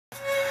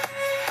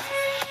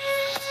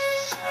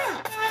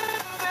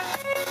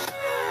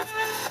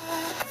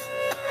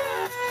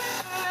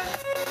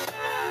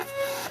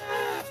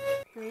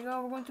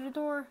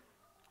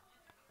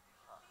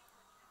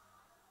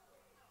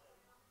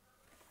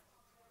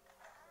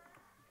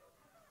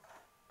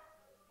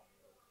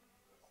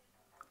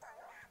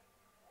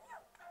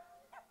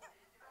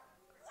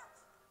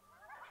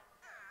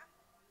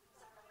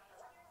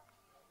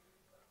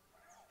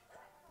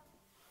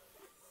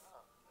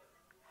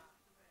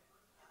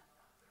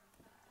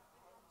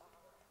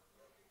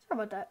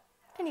Sorry about that.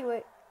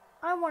 Anyway,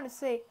 I want to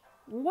say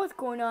what's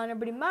going on,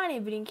 everybody. My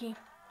name is Vinky.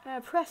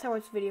 Press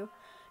Howard's video.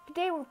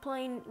 Today we're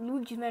playing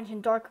Luigi's Mansion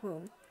Dark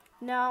Moon.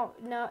 Now,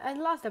 as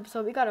last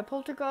episode, we got a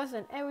poltergeist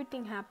and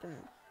everything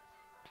happened.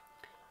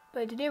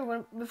 But today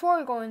before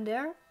we go in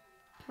there,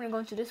 we're gonna go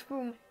into this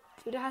room,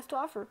 see what it has to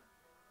offer.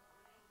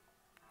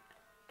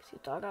 See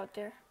a dog out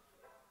there.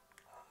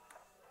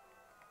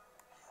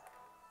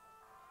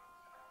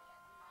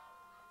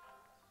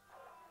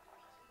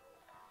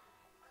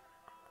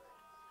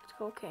 Let's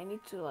go. Okay, I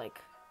need to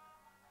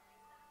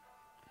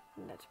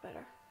that's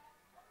better.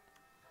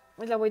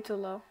 Or is that way too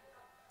low?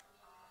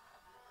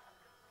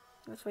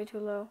 That's way too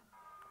low.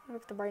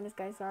 Look at the brightness,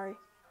 guys. Sorry.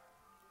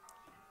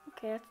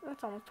 Okay,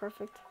 that's almost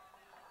perfect.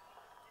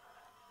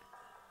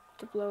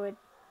 To blow it.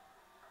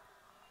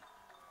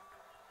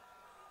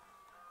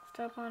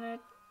 Step on it.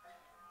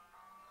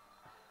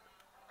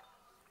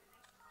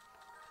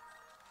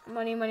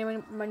 Money. Let's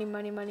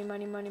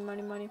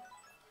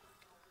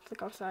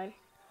look outside.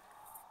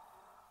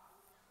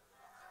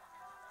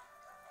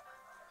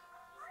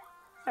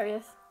 There he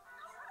is.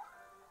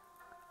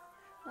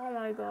 Oh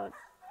my god.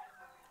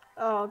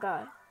 Oh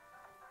god.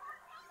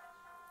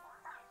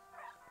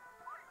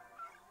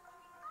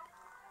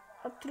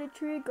 Up to the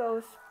tree it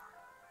goes.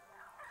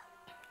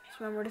 Just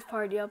remember this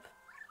party up.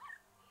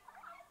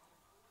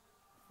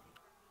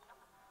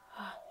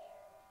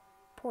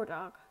 Poor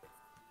dog.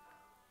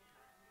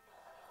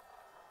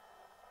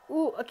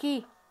 Ooh, a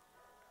key.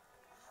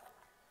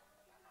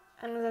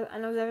 I know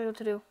exactly what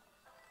to do.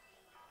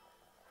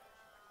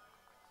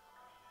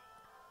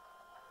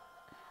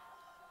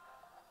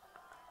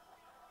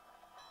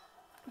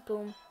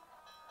 Boom.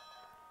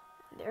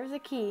 There's a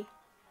key.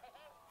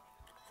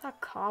 It's a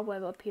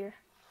cobweb up here.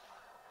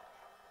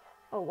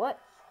 Oh, what?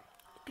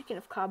 Speaking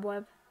of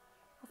cobweb,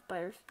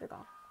 spiders, they're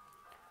gone.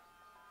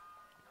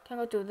 Can't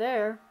go through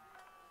there.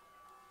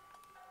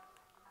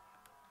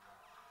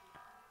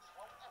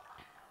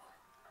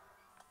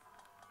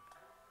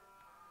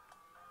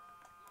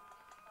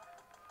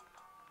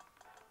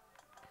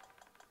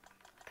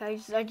 Okay,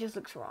 that just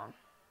looks wrong.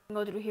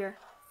 Go through here.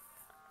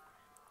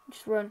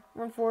 Just run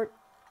for it.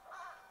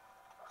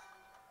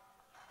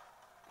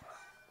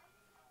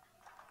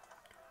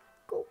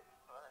 Go.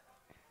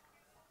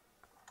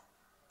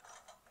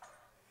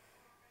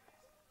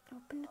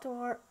 Open the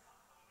door.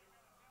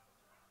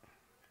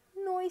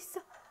 Noise.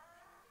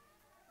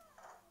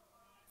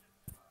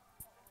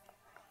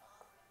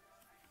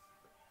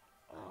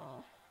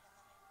 Oh.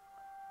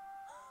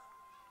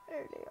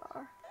 There they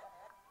are.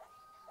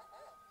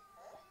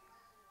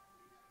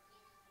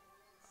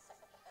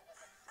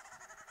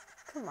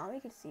 Come on, we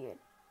can see it.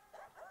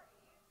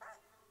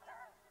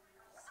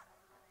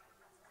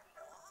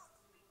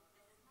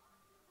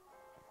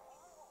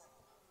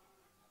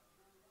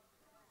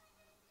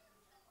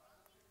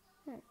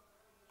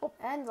 Oh,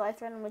 and the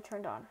lights randomly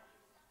turned on.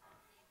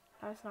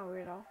 That's not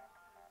weird at all.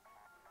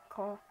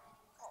 Cool.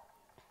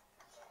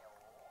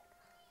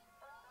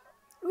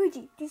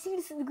 Luigi, do you see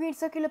this green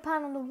circular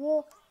panel on the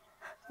wall?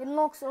 It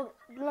unlocks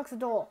the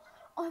door.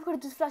 All I've got to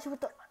do is flash it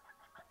with the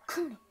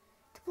chimney.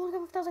 The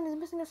poltergeist 1000 is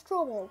missing a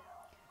Strobulb.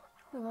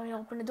 We've only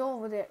opened the door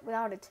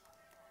without it.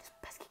 This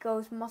pesky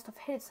ghost must have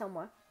hid it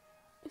somewhere.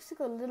 Looks like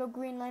a little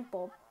green light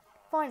bulb.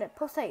 Find it,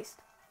 post haste.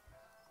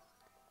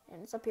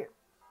 And it's up here.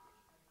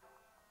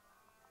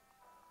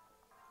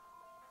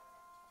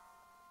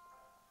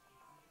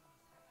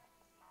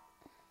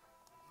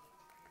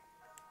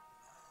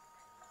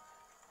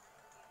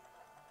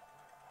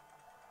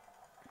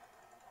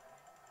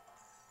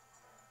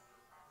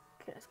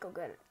 Okay, let's go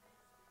get it.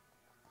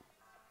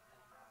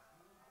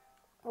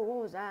 Oh,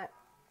 what was that?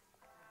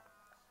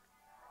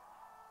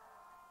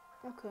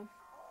 Okay.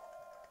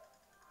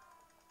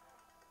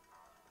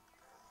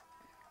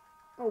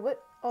 Oh, what?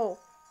 Oh.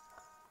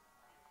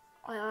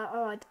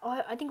 I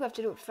think we have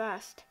to do it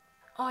fast.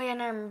 Oh, yeah,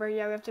 and I remember.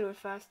 Yeah, we have to do it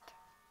fast.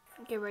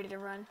 Get ready to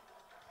run.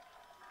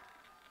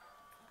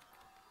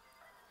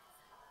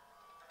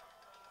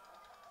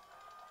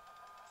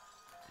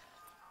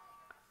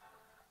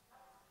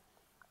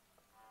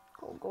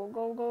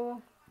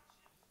 Go.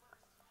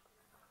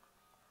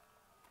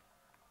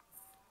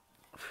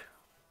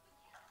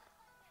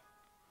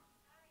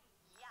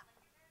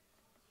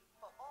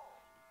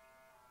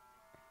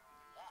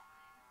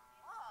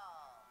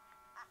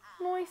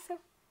 Nice.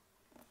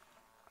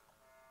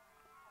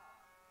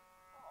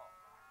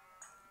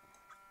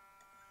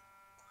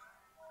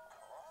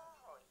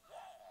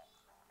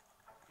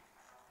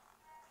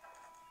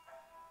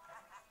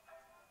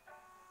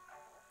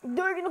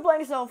 You're gonna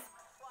blind yourself.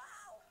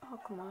 Oh,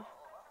 come on.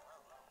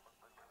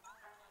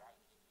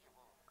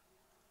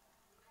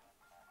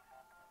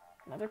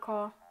 Another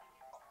call.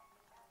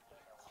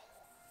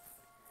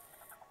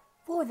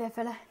 Whoa there,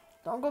 fella.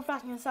 Don't go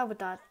flashing yourself with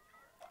that.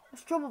 A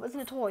Strobulb isn't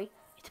a toy.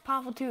 It's a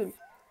powerful tool.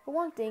 For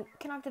one thing, it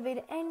can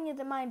activate any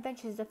of my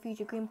inventions that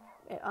feature green,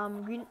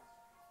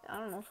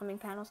 something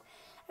panels.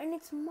 And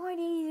it's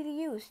mighty easy to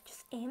use.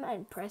 Just aim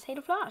and press A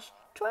to flash.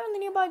 Try on the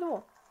nearby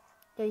door.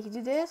 Yeah, you can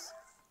do this.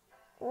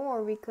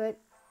 Or we could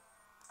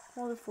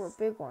hold it for a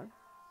big one.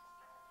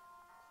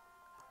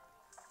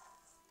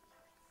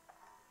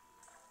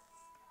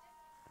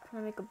 I'm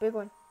gonna make a big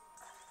one.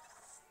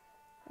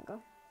 There we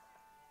go.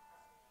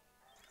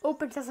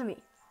 Open sesame.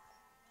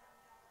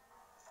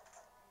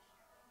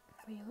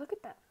 Will you look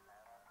at that?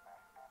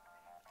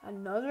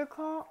 Another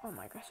call? Oh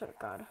my gosh, oh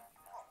god.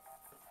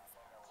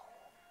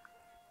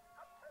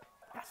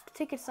 That's the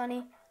ticket,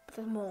 Sonny. But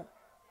there's more.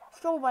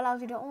 Strobulb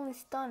allows you to only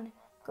stun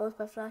ghosts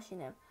by flashing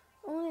them.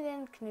 Only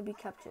then can they be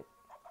captured.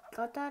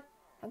 Got that?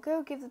 A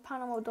girl gives the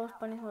panel of those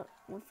bunnies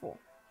with full.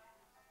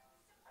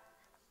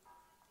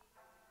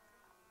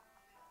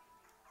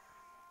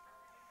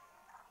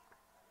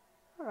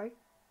 Alright.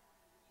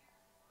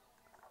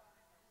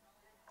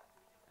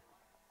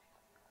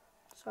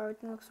 So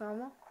everything looks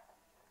normal.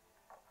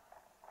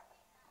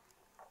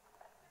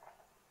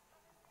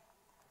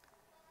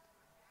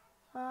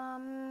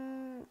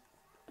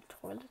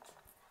 Toilet.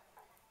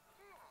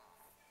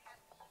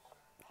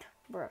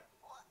 Bruh.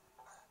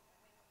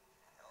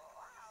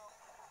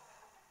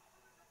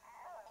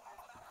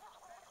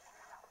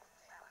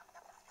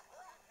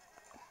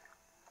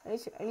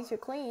 At least you're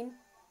clean.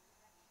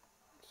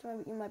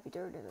 So you might be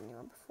dirtier than you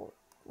were before.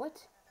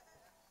 What?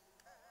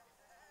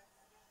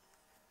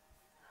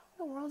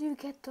 How in the world do you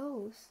get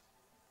those?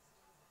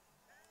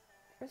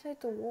 They're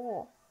inside the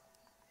wall.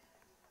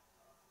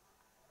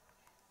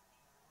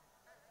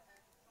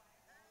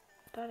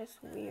 That is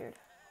weird.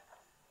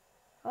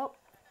 Oh.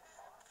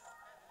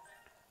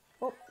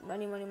 Oh,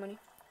 money, money, money.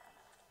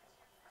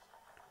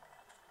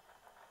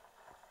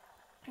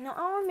 Now,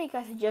 I want to make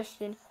a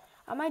suggestion.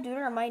 I might do it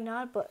or I might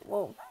not, but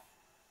whoa.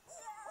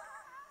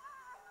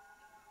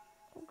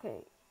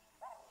 Okay.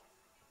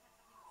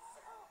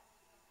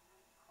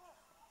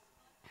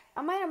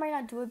 I might or might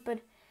not do it, but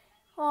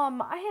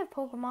I have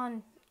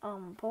Pokemon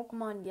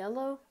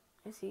Yellow.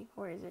 Let's see,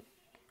 where is it?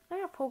 I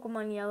have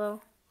Pokemon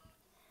Yellow.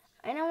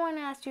 And I want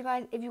to ask you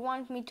guys if you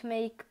want me to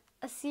make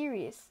a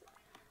series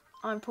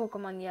on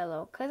Pokemon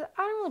Yellow, because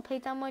I don't really play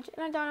that much,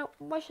 and I thought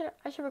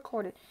I should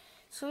record it.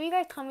 So you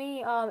guys tell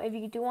me if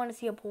you do want to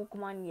see a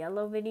Pokemon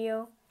Yellow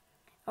video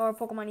or a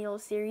Pokemon Yellow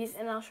series,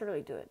 and I'll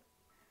surely do it.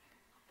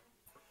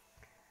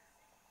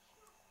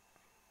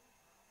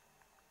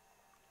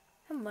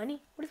 And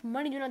money? What is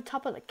money doing on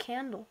top of the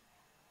candle?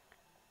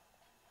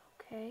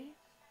 Okay.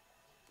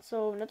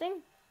 So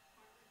nothing?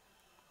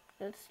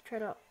 Let's try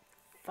to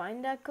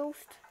find that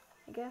ghost,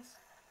 I guess.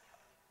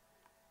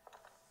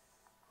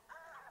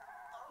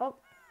 Oh.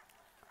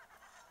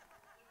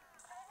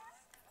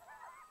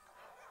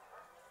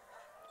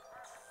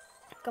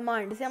 Come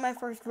on, this is not my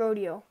first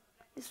rodeo.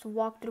 Just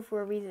walk through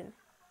for a reason.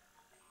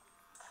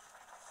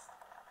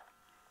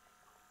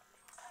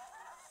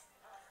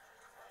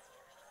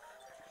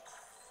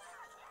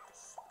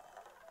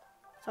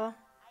 So,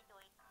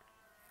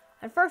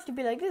 at first you'd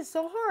be like, this is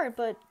so hard,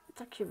 but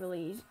it's actually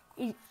really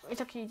easy. It's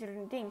actually easier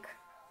than you think.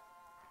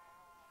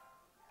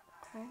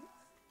 Okay.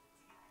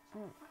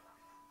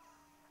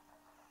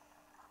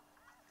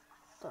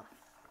 So,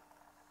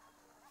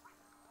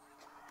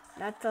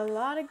 that's a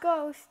lot of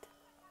ghosts.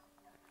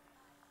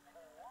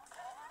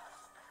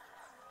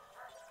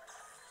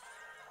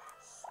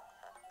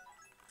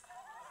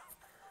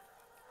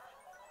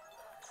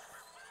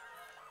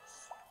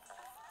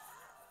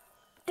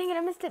 Dang it,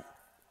 I missed it.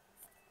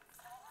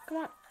 Come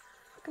on.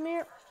 Come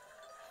here.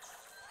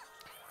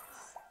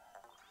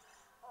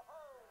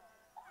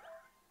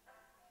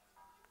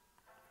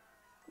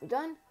 We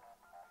done?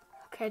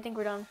 Okay, I think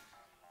we're done.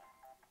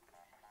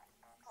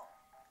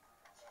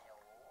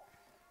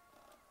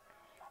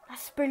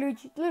 That's Super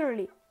Luigi,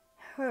 literally.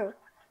 Her.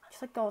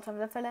 Just like the old time,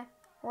 that fella.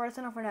 Alright, that's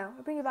enough for now.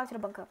 I'll bring you back to the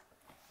bunker.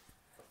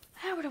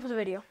 And we're done with the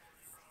video.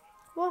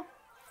 Well,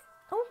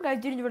 I hope you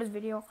guys did enjoy this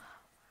video.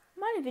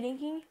 Mind if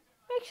thinking,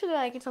 make sure to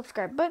like and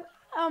subscribe. But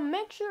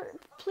make sure,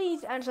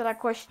 please answer that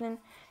question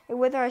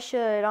whether I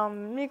should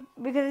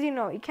because you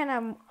know you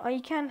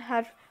can't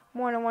have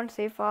more than one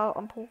save file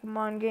on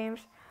Pokemon games.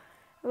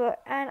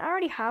 And I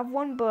already have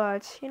one,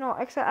 but you know,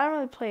 except I don't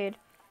really play it.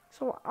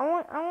 So I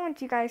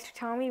want you guys to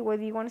tell me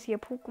whether you want to see a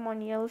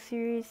Pokemon Yellow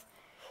series,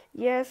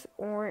 yes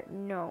or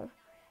no,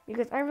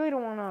 because I really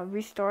don't want to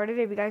restart it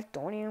if you guys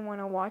don't even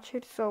want to watch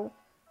it. So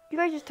you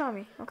guys just tell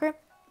me, okay?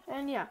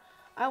 And yeah,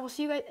 I will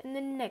see you guys in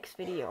the next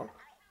video.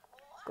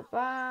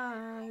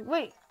 Goodbye.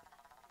 Wait,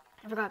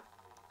 I forgot.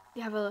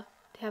 They have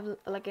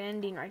like an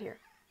ending right here.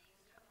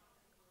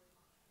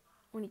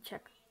 Let me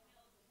check.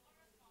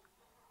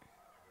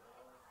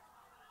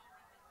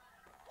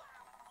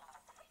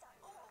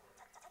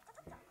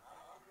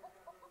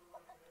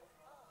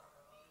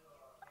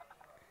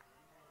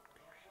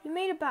 You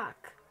made it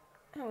back,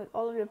 and with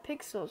all of your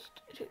pixels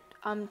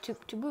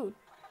to boot.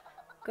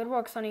 Good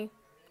work, Sonny.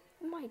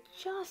 You might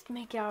just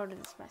make it out of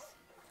this mess.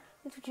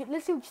 Let's see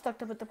what you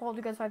stuck up with the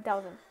Poltergeist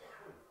 5000.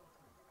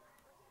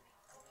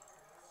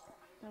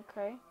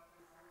 Okay.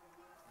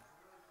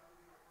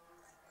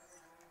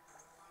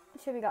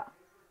 Let's see what we got.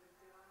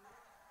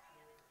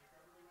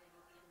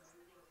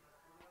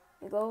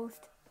 The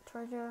ghost,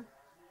 treasure.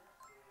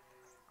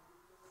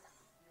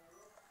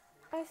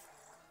 Nice.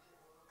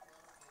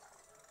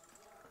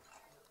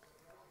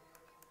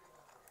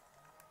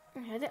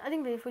 I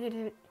think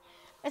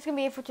that's gonna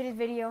be it for today's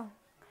video.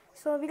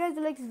 So if you guys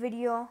like this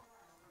video,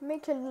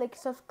 make sure to like,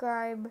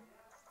 subscribe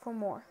for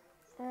more.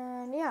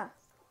 And yeah,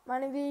 my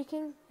name is Luigi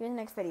King. See you in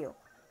the next video.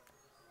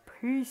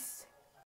 Peace.